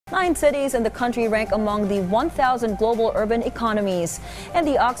9 cities in the country rank among the 1,000 global urban economies. In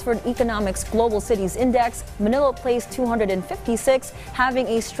the Oxford Economics Global Cities Index, Manila placed 256, having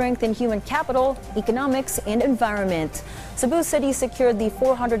a strength in human capital, economics, and environment. Cebu City secured the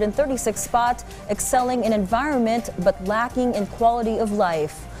 436th spot, excelling in environment but lacking in quality of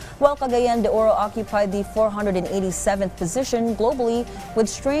life. While Cagayan de Oro occupied the 487th position globally, with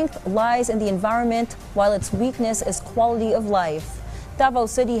strength lies in the environment, while its weakness is quality of life. Davao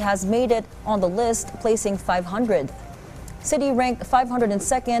City has made it on the list, placing 500th. City ranked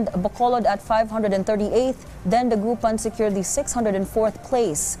 502nd, Bacolod at 538th, then Dagupan secured the 604th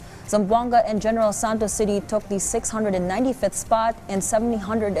place. Zamboanga and General Santos City took the 695th spot and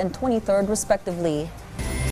 723rd respectively.